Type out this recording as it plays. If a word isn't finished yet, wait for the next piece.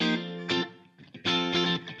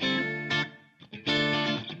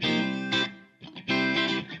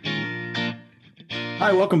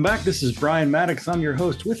Hi, welcome back. This is Brian Maddox. I'm your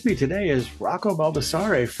host. With me today is Rocco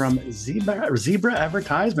Baldassarre from Zebra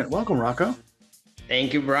Advertisement. Welcome, Rocco.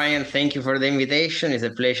 Thank you, Brian. Thank you for the invitation. It's a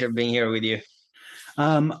pleasure being here with you.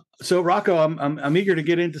 So, Rocco, I'm eager to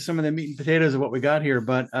get into some of the meat and potatoes of what we got here,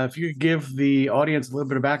 but if you could give the audience a little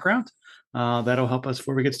bit of background, that'll help us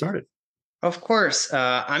before we get started. Of course,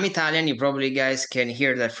 I'm Italian. You probably guys can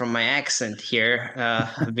hear that from my accent here.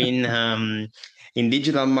 I've been in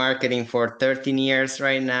digital marketing for 13 years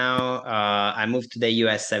right now. I moved to the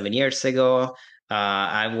US 7 years ago.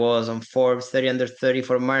 I was on Forbes 30 under 30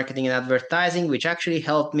 for marketing and advertising, which actually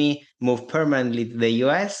helped me move permanently to the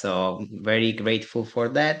US. So I'm very grateful for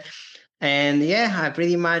that. And yeah, I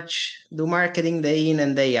pretty much do marketing day in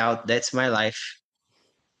and day out. That's my life.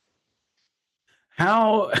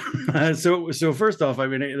 How so first off, I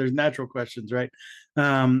mean, there's natural questions, right?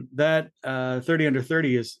 That 30 under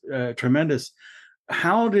 30 is tremendous.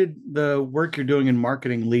 How did the work you're doing in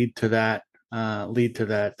marketing lead to that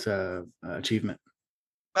achievement?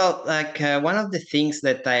 Well, one of the things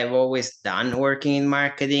that I've always done working in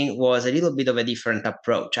marketing was a little bit of a different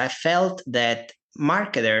approach. I felt that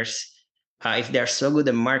marketers, if they're so good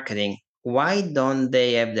at marketing, why don't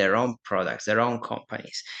they have their own products, their own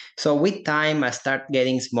companies? So with time, I start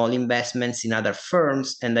getting small investments in other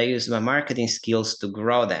firms, and I use my marketing skills to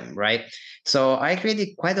grow them, right? So I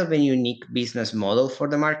created quite of a unique business model for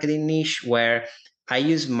the marketing niche where I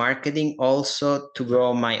use marketing also to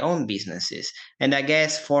grow my own businesses. And I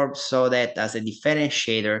guess Forbes saw that as a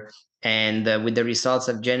differentiator. And with the results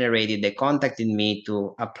I've generated, they contacted me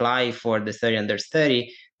to apply for the 30 under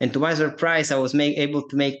 30. And to my surprise, I was able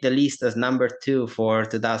to make the list as number two for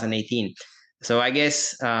 2018. So I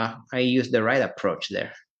guess I used the right approach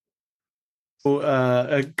there.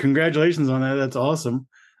 Well, congratulations on that. That's awesome.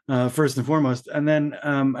 First and foremost, and then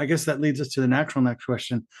I guess that leads us to the natural next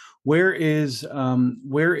question: where is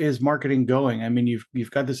marketing going? I mean,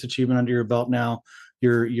 you've got this achievement under your belt now.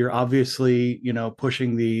 You're obviously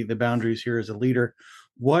pushing the boundaries here as a leader.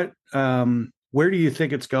 Where do you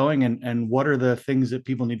think it's going, and what are the things that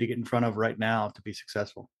people need to get in front of right now to be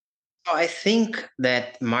successful? So I think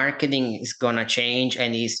that marketing is gonna change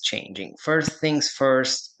and is changing. First things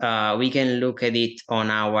first, we can look at it on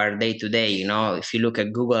our day to day. If you look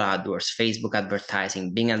at Google AdWords, Facebook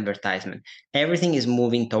advertising, Bing advertisement, everything is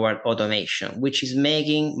moving toward automation, which is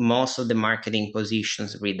making most of the marketing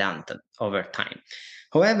positions redundant over time.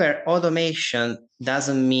 However, automation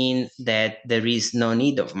doesn't mean that there is no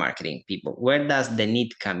need of marketing people. Where does the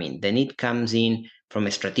need come in? The need comes in from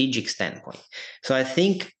a strategic standpoint. So I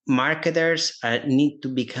think marketers need to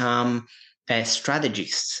become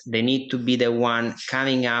strategists. They need to be the one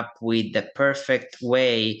coming up with the perfect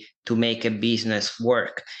way to make a business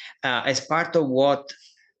work. As part of what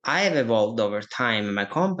I have evolved over time, and my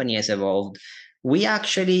company has evolved, we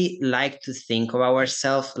actually like to think of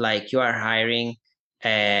ourselves like you are hiring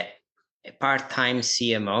a, a part-time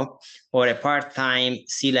CMO or a part-time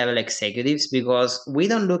C-level executives, because we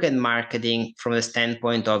don't look at marketing from the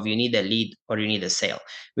standpoint of you need a lead or you need a sale.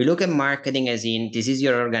 We look at marketing as in this is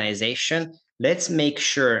your organization. Let's make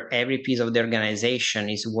sure every piece of the organization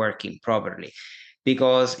is working properly.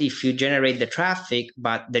 Because if you generate the traffic,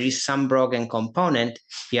 but there is some broken component,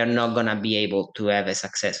 you're not going to be able to have a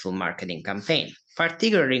successful marketing campaign,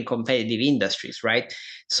 particularly in competitive industries, right?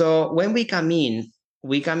 So when we come in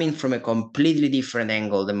from a completely different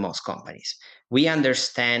angle than most companies. We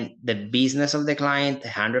understand the business of the client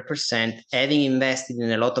 100%. Having invested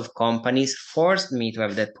in a lot of companies forced me to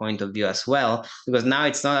have that point of view as well, because now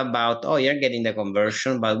it's not about, oh, you're getting the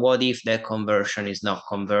conversion, but what if that conversion is not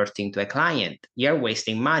converting to a client? You're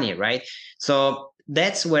wasting money, right? So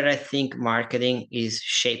that's where I think marketing is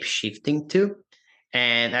shape shifting to.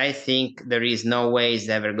 And I think there is no way it's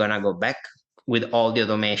ever going to go back with all the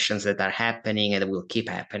automations that are happening and that will keep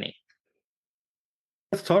happening.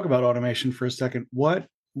 Let's talk about automation for a second.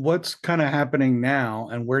 What's kind of happening now,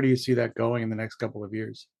 and where do you see that going in the next couple of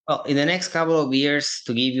years? Well, in the next couple of years,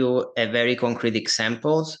 to give you a very concrete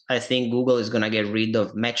examples, I think Google is going to get rid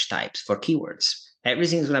of match types for keywords.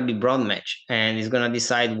 Everything is going to be broad match, and it's going to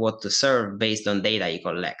decide what to serve based on data you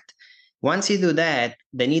collect. Once you do that,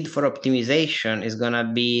 the need for optimization is going to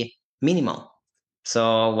be minimal.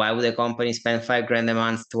 So why would a company spend 5 grand a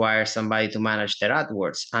month to hire somebody to manage their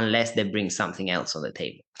AdWords unless they bring something else on the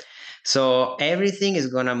table? So everything is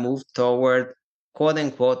going to move toward quote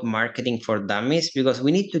unquote marketing for dummies, because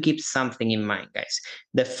we need to keep something in mind, guys.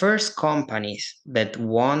 The first companies that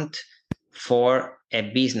want for a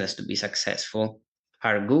business to be successful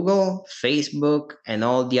are Google, Facebook, and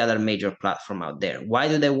all the other major platforms out there. Why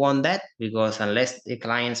do they want that? Because unless the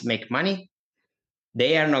clients make money,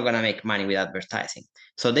 they are not going to make money with advertising.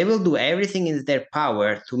 So they will do everything in their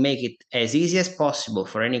power to make it as easy as possible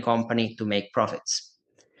for any company to make profits.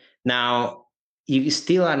 Now, you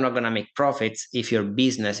still are not going to make profits if your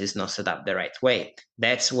business is not set up the right way.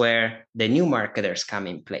 That's where the new marketers come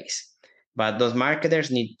in place. But those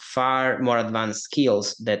marketers need far more advanced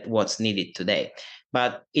skills than what's needed today.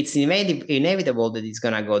 But it's inevitable that it's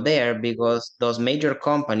going to go there because those major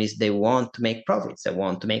companies, they want to make profits, they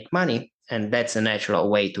want to make money. And that's a natural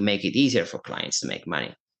way to make it easier for clients to make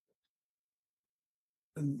money.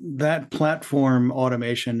 That platform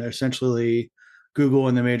automation, essentially Google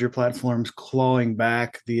and the major platforms clawing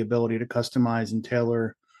back the ability to customize and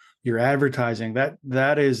tailor your advertising.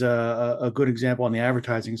 That is a good example on the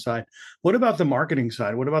advertising side. What about the marketing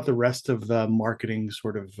side? What about the rest of the marketing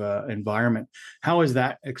sort of environment? How is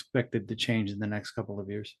that expected to change in the next couple of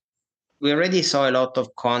years? We already saw a lot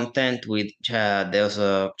of content with those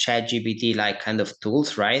ChatGPT like kind of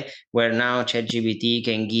tools, right? Where now ChatGPT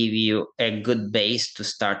can give you a good base to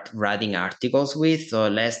start writing articles with, so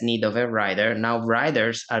less need of a writer. Now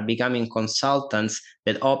writers are becoming consultants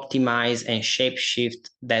that optimize and shape shift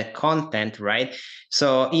that content, right?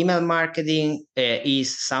 So email marketing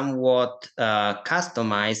is somewhat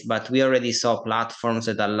customized, but we already saw platforms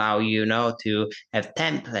that allow you know to have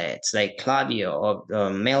templates like Klaviyo or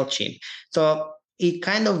Mailchimp. So it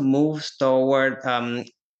kind of moves toward the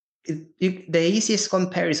easiest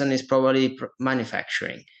comparison is probably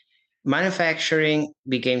manufacturing. Manufacturing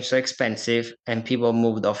became so expensive and people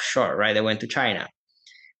moved offshore, right? They went to China.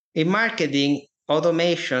 In marketing,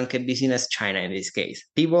 automation can be seen as China in this case.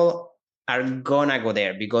 People are gonna go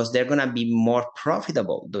there because they're gonna be more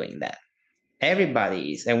profitable doing that.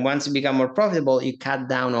 Everybody is. And once you become more profitable, you cut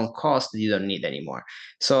down on costs that you don't need anymore.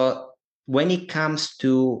 So when it comes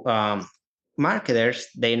to marketers,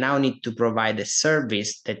 they now need to provide a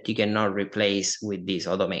service that you cannot replace with these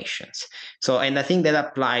automations. So, and I think that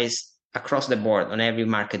applies across the board on every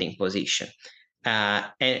marketing position.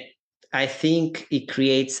 And I think it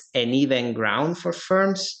creates an even ground for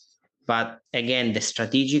firms. But again, the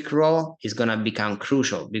strategic role is going to become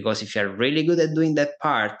crucial because if you're really good at doing that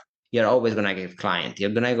part, you're always going to get client. You're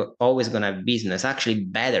going to always going to have business, actually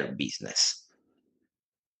better business.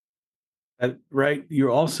 Right.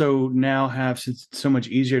 You also now have, since it's so much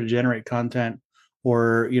easier to generate content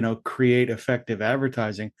or create effective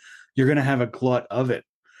advertising, you're going to have a glut of it,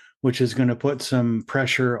 which is going to put some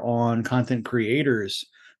pressure on content creators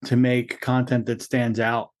to make content that stands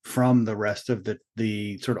out from the rest of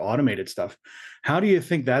the sort of automated stuff. How do you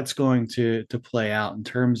think that's going to play out in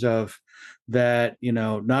terms of that?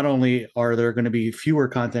 Not only are there going to be fewer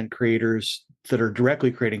content creators that are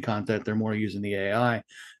directly creating content, they're more using the AI,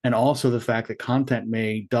 and also the fact that content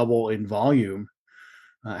may double in volume.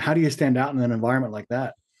 How do you stand out in an environment like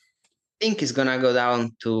that? Think it's gonna go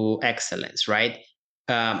down to excellence, right?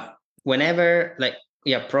 Um, Whenever like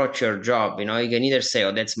you approach your job, you can either say,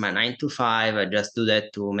 "Oh, that's my 9 to 5. I just do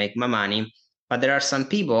that to make my money." But there are some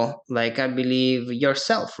people, like I believe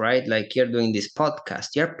yourself, right? Like you're doing this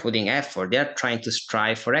podcast, you're putting effort, they're trying to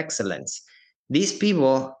strive for excellence. These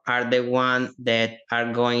people are the one that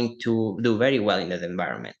are going to do very well in that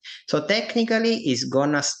environment. So technically, it's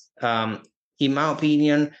gonna, in my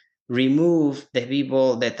opinion, remove the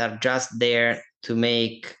people that are just there to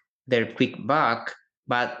make their quick buck.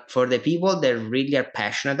 But for the people that really are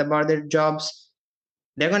passionate about their jobs,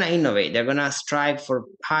 they're going to innovate. They're going to strive for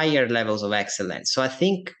higher levels of excellence. So I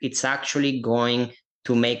think it's actually going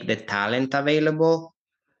to make the talent available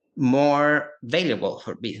more valuable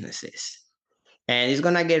for businesses. And it's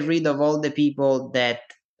going to get rid of all the people that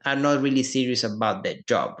are not really serious about their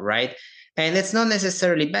job, right? And it's not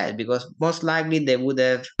necessarily bad because most likely they would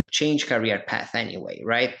have changed career path anyway,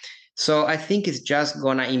 right? So I think it's just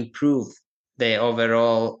going to improve the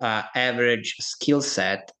overall average skill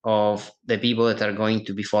set of the people that are going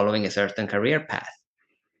to be following a certain career path.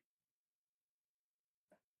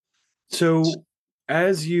 So,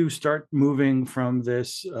 as you start moving from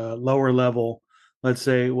this lower level, let's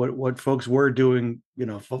say what folks were doing,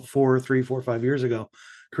 4, 3, 4, 5 years ago,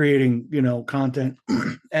 creating, content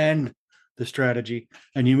and the strategy,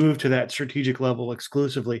 and you move to that strategic level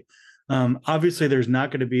exclusively. Obviously, there's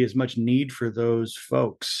not going to be as much need for those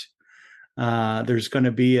folks. There's going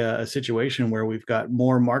to be a situation where we've got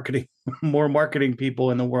more marketing, more marketing people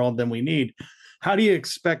in the world than we need. How do you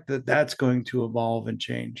expect that that's going to evolve and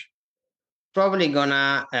change? probably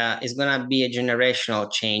gonna is gonna be a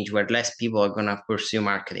generational change where less people are gonna pursue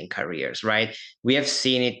marketing careers, right? We have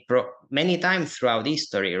seen it many times throughout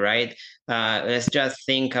history, right? Let's just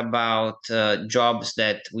think about jobs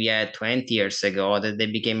that we had 20 years ago that they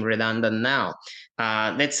became redundant now.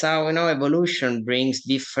 That's how, evolution brings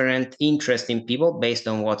different interest in people based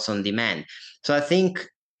on what's on demand. So I think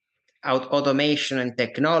automation and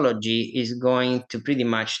technology is going to pretty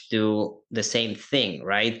much do the same thing,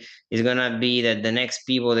 right? It's going to be that the next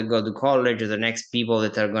people that go to college or the next people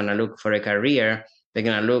that are going to look for a career, they're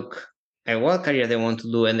going to look at what career they want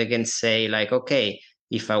to do, and they can say, like, okay,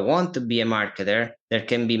 if I want to be a marketer, there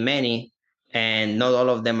can be many, and not all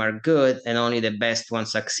of them are good, and only the best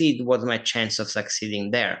ones succeed. What's my chance of succeeding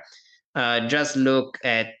there? Just look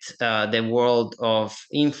at the world of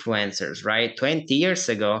influencers, right? 20 years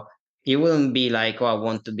ago, you wouldn't be like, oh, I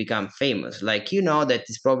want to become famous. Like, that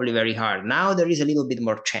is probably very hard. Now there is a little bit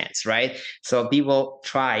more chance, right? So people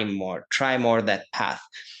try more that path.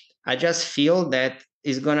 I just feel that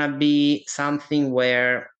it's gonna be something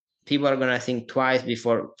where people are gonna think twice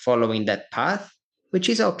before following that path, which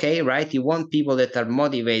is okay, right? You want people that are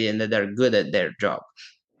motivated and that are good at their job.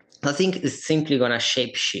 I think it's simply gonna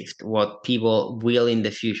shape shift what people will in the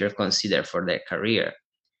future consider for their career.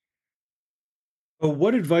 Well,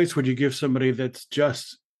 what advice would you give somebody that's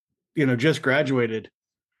just graduated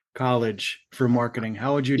college for marketing?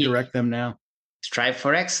 How would you direct them now? Strive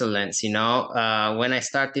for excellence. When I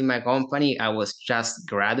started my company, I was just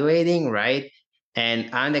graduating, right?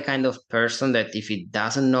 And I'm the kind of person that if he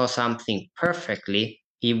doesn't know something perfectly,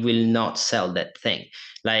 he will not sell that thing.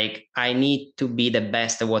 Like, I need to be the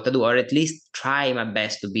best at what I do, or at least try my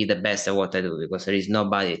best to be the best at what I do, because there is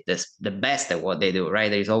nobody that's the best at what they do,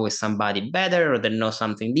 right? There is always somebody better, or they know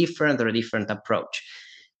something different, or a different approach.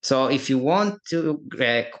 So if you want to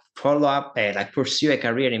follow up, like pursue a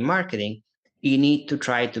career in marketing, you need to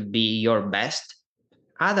try to be your best.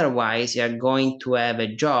 Otherwise, you're going to have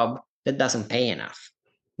a job that doesn't pay enough.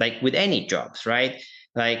 Like with any jobs, right?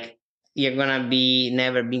 Like, you're gonna be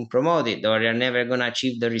never being promoted, or you're never gonna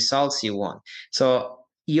achieve the results you want. So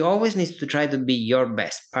you always need to try to be your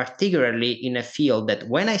best, particularly in a field that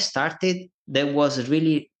when I started, there was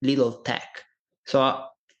really little tech. So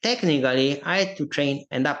technically, I had to train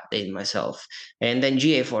and update myself. And then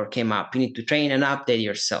GA4 came up. You need to train and update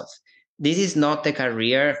yourself. This is not a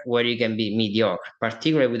career where you can be mediocre,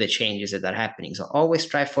 particularly with the changes that are happening. So always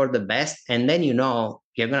strive for the best, and then you're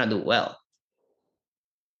gonna do well.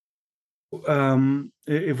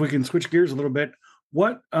 If we can switch gears a little bit,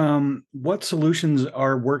 what solutions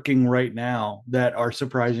are working right now that are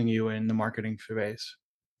surprising you in the marketing space?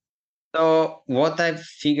 So what I've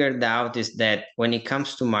figured out is that when it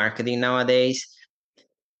comes to marketing nowadays,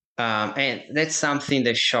 and that's something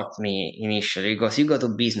that shocked me initially, because you go to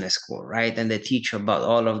business school, right? And they teach you about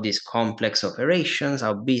all of these complex operations,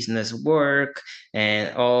 how business work,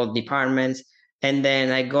 and all departments. And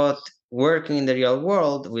then I got working in the real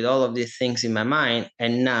world with all of these things in my mind,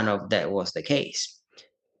 and none of that was the case.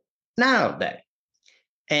 None of that.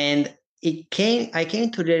 And I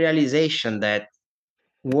came to the realization that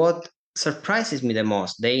what surprises me the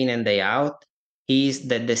most day in and day out is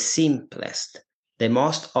that the simplest, the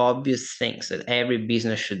most obvious things that every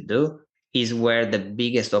business should do is where the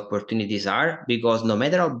biggest opportunities are, because no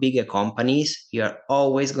matter how big a company is, you're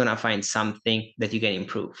always going to find something that you can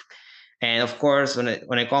improve. And of course,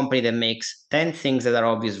 when a company that makes 10 things that are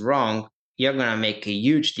obvious wrong, you're going to make a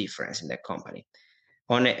huge difference in the company.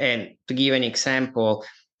 And to give an example,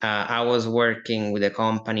 I was working with a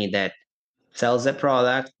company that sells a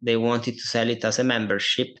product. They wanted to sell it as a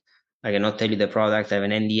membership. I cannot tell you the product, I have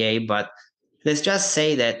an NDA, but let's just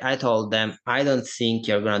say that I told them, I don't think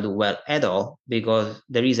you're going to do well at all, because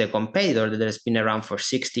there is a competitor that has been around for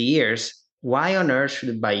 60 years. Why on earth should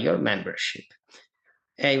I buy your membership?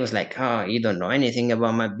 And he was like, oh, you don't know anything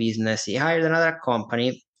about my business. He hired another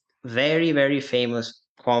company, very, very famous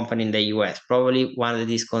company in the US, probably one that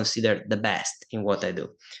is considered the best in what I do.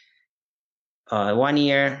 1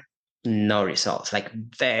 year, no results, like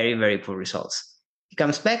very, very poor results. He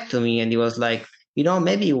comes back to me and he was like,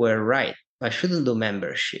 maybe you were right. I shouldn't do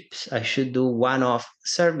memberships. I should do one-off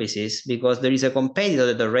services, because there is a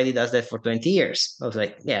competitor that already does that for 20 years. I was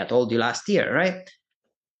like, yeah, I told you last year, right?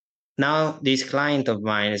 Now, this client of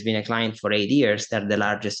mine has been a client for 8 years. They're the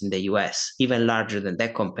largest in the US, even larger than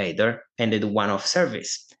that competitor, and they do one-off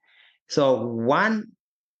service. So one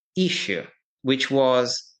issue, which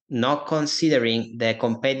was not considering the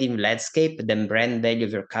competitive landscape, the brand value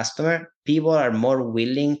of your customer, people are more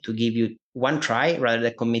willing to give you one try rather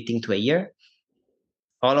than committing to a year.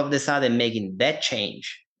 All of a sudden, making that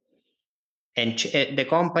change And the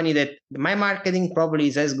company that my marketing probably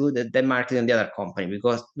is as good as the marketing of the other company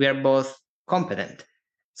because we are both competent.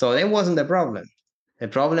 So that wasn't the problem. The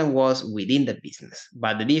problem was within the business.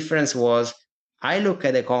 But the difference was I look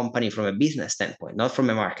at the company from a business standpoint, not from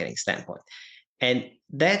a marketing standpoint. And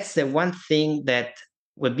that's the one thing that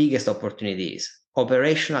the biggest opportunity is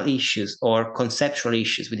operational issues or conceptual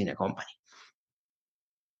issues within a company.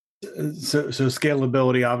 So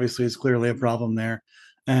scalability obviously is clearly a problem there,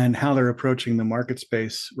 and how they're approaching the market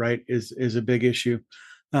space, right, is a big issue.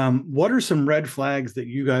 What are some red flags that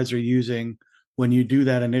you guys are using when you do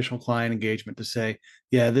that initial client engagement to say,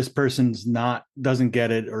 yeah, this person's not doesn't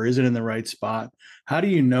get it or isn't in the right spot? How do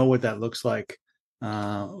you know what that looks like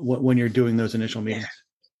when you're doing those initial meetings?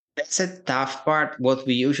 That's a tough part. What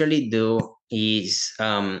we usually do is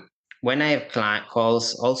when I have client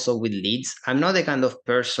calls also with leads, I'm not the kind of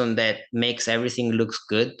person that makes everything looks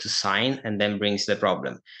good to sign and then brings the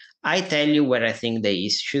problem. I tell you where I think the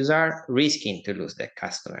issues are, risking to lose that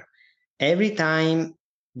customer. Every time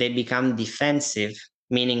they become defensive,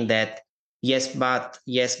 meaning that yes, but,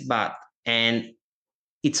 and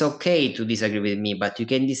it's okay to disagree with me, but you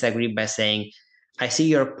can disagree by saying, I see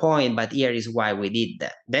your point, but here is why we did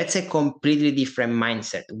that. That's a completely different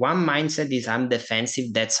mindset. One mindset is I'm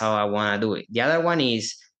defensive, that's how I want to do it. The other one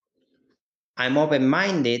is I'm open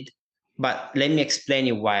minded, but let me explain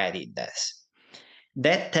you why I did this.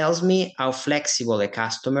 That tells me how flexible a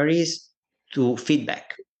customer is to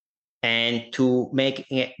feedback and to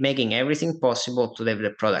making everything possible to have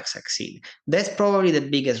the product succeed. That's probably the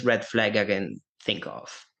biggest red flag I can think of.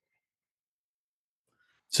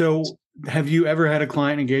 So, have you ever had a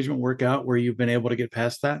client engagement work out where you've been able to get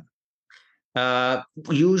past that?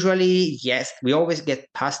 Usually, yes, we always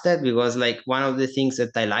get past that because, like, one of the things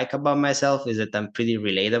that I like about myself is that I'm pretty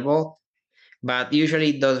relatable. But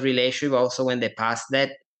usually, those relationships also, when they pass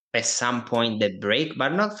that, at some point they break,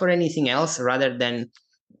 but not for anything else rather than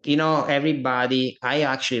everybody. I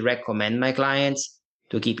actually recommend my clients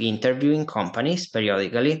to keep interviewing companies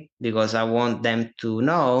periodically because I want them to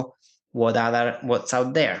know what's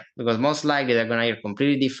out there, because most likely they're going to hear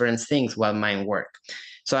completely different things while mine work.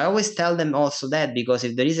 So I always tell them also that, because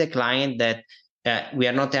if there is a client that we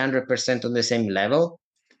are not 100% on the same level,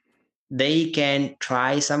 they can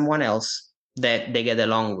try someone else that they get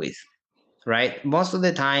along with, right? Most of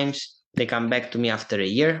the times they come back to me after a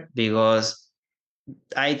year because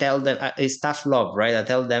I tell them it's tough love, right? I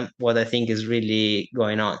tell them what I think is really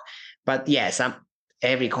going on. But yes,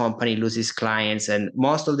 every company loses clients, and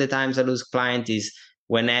most of the times I lose client is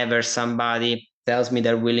whenever somebody tells me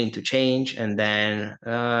they're willing to change, and then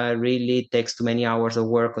really takes too many hours of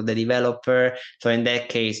work of the developer. So in that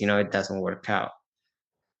case, it doesn't work out.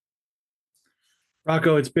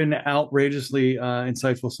 Rocco, it's been outrageously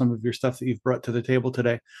insightful, some of your stuff that you've brought to the table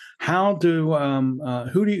today. How do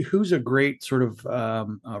who's a great sort of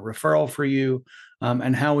referral for you,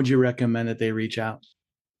 and how would you recommend that they reach out?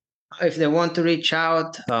 If they want to reach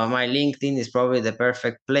out, my LinkedIn is probably the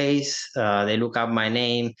perfect place. They look up my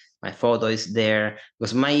name, my photo is there,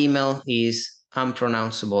 because my email is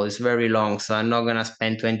unpronounceable. It's very long, so I'm not gonna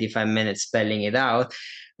spend 25 minutes spelling it out.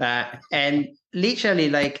 And literally,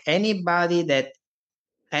 like, anybody that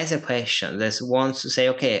has a question that wants to say,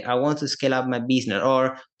 okay, I want to scale up my business,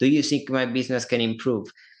 or do you think my business can improve?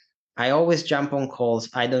 I always jump on calls.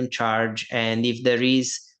 I don't charge. And if there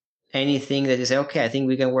is anything that you say, okay, I think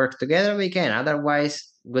we can work together, we can. Otherwise,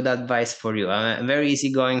 good advice for you. I'm very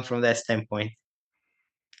easygoing from that standpoint.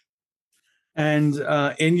 And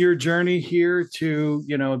in your journey here to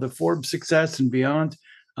the Forbes success and beyond,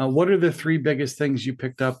 what are the three biggest things you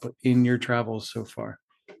picked up in your travels so far?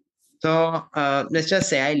 So let's just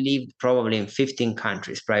say I lived probably in 15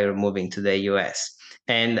 countries prior to moving to the US.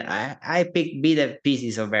 And I picked bit of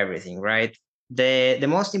pieces of everything, right? The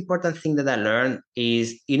most important thing that I learned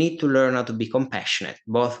is you need to learn how to be compassionate,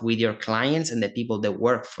 both with your clients and the people that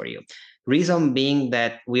work for you. Reason being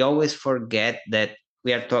that we always forget that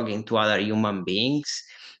we are talking to other human beings.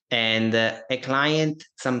 And a client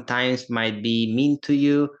sometimes might be mean to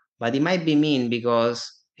you, but it might be mean because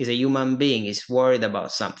he's a human being, is worried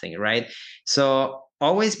about something, right? So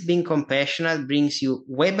always being compassionate brings you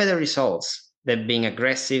way better results than being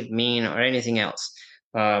aggressive, mean, or anything else.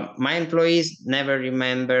 My employees never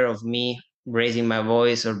remember of me raising my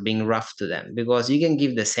voice or being rough to them, because you can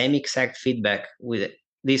give the same exact feedback with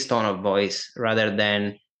this tone of voice rather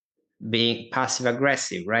than being passive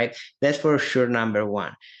aggressive, right? That's for sure number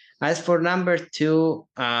one. As for number two,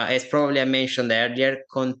 as probably I mentioned earlier,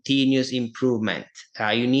 continuous improvement.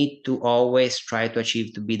 You need to always try to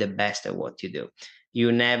achieve to be the best at what you do.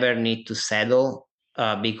 You never need to settle.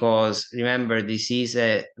 because remember, this is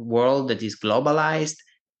a world that is globalized,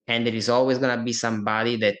 and there is always going to be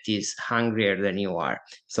somebody that is hungrier than you are.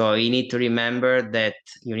 So you need to remember that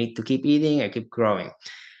you need to keep eating and keep growing.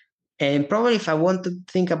 And probably if I want to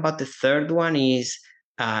think about the third one is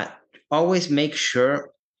always make sure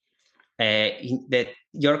that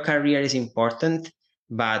your career is important,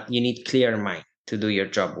 but you need clear mind to do your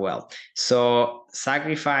job well. So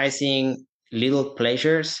sacrificing little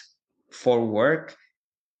pleasures for work,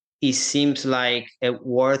 it seems like an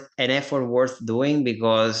effort worth doing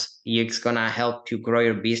because it's gonna help you grow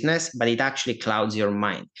your business, but it actually clouds your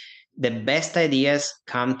mind. The best ideas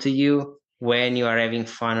come to you when you are having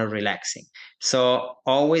fun or relaxing. So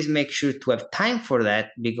always make sure to have time for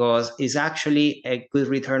that because it's actually a good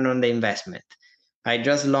return on the investment. I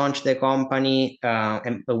just launched the company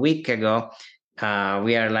a week ago.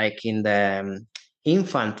 We are like in the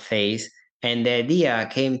infant phase, and the idea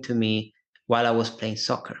came to me while I was playing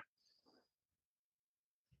soccer.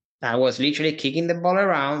 I was literally kicking the ball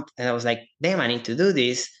around and I was like, damn, I need to do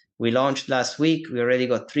this. We launched last week. We already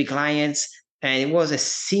got 3 clients. And it was a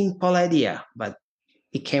simple idea, but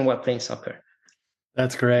it came while playing soccer.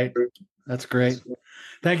 That's great. That's great.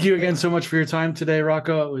 Thank you again so much for your time today,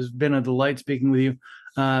 Rocco. It has been a delight speaking with you.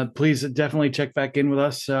 Please definitely check back in with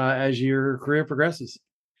us as your career progresses.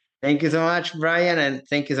 Thank you so much, Brian, and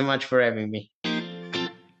thank you so much for having me.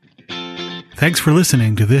 Thanks for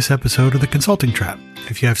listening to this episode of The Consulting Trap.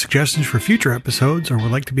 If you have suggestions for future episodes or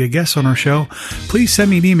would like to be a guest on our show, please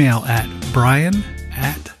send me an email at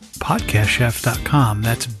brian@podcastchef.com.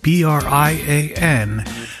 That's BRIAN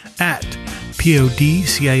at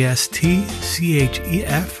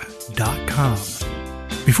PODCASTCHEF.com.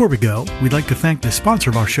 Before we go, we'd like to thank the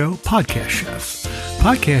sponsor of our show, Podcast Chef.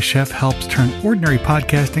 Podcast Chef helps turn ordinary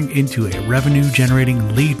podcasting into a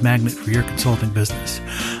revenue-generating lead magnet for your consulting business.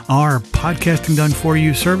 Our Podcasting Done For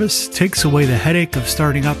You service takes away the headache of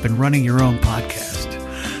starting up and running your own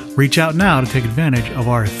podcast. Reach out now to take advantage of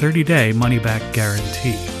our 30-day money-back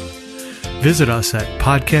guarantee. Visit us at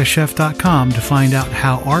podcastchef.com to find out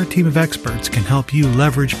how our team of experts can help you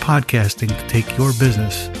leverage podcasting to take your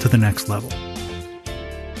business to the next level.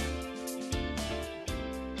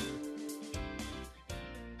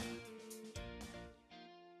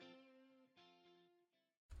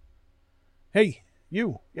 Hey,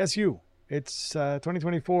 you. Yes, you. It's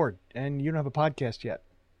 2024 and you don't have a podcast yet.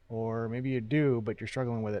 Or maybe you do, but you're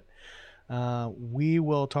struggling with it. We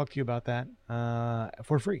will talk to you about that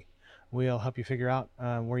for free. We'll help you figure out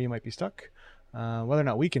where you might be stuck, whether or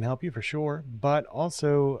not we can help you for sure. But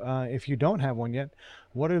also, if you don't have one yet,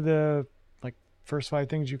 what are the first 5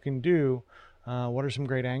 things you can do? What are some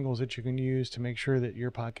great angles that you can use to make sure that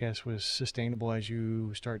your podcast was sustainable as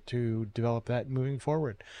you start to develop that moving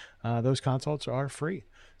forward? Those consults are free.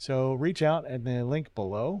 So reach out at the link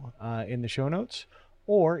below in the show notes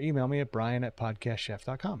or email me at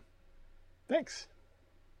brian@podcastchef.com. Thanks.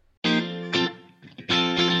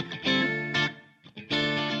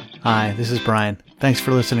 Hi, this is Brian. Thanks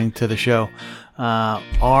for listening to the show.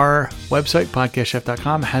 Our website,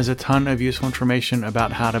 podcastchef.com, has a ton of useful information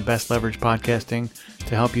about how to best leverage podcasting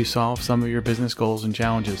to help you solve some of your business goals and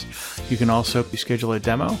challenges. You can also schedule a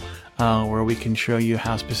demo where we can show you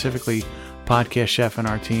how specifically Podcast Chef and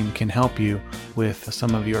our team can help you with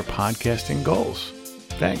some of your podcasting goals.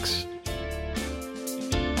 Thanks.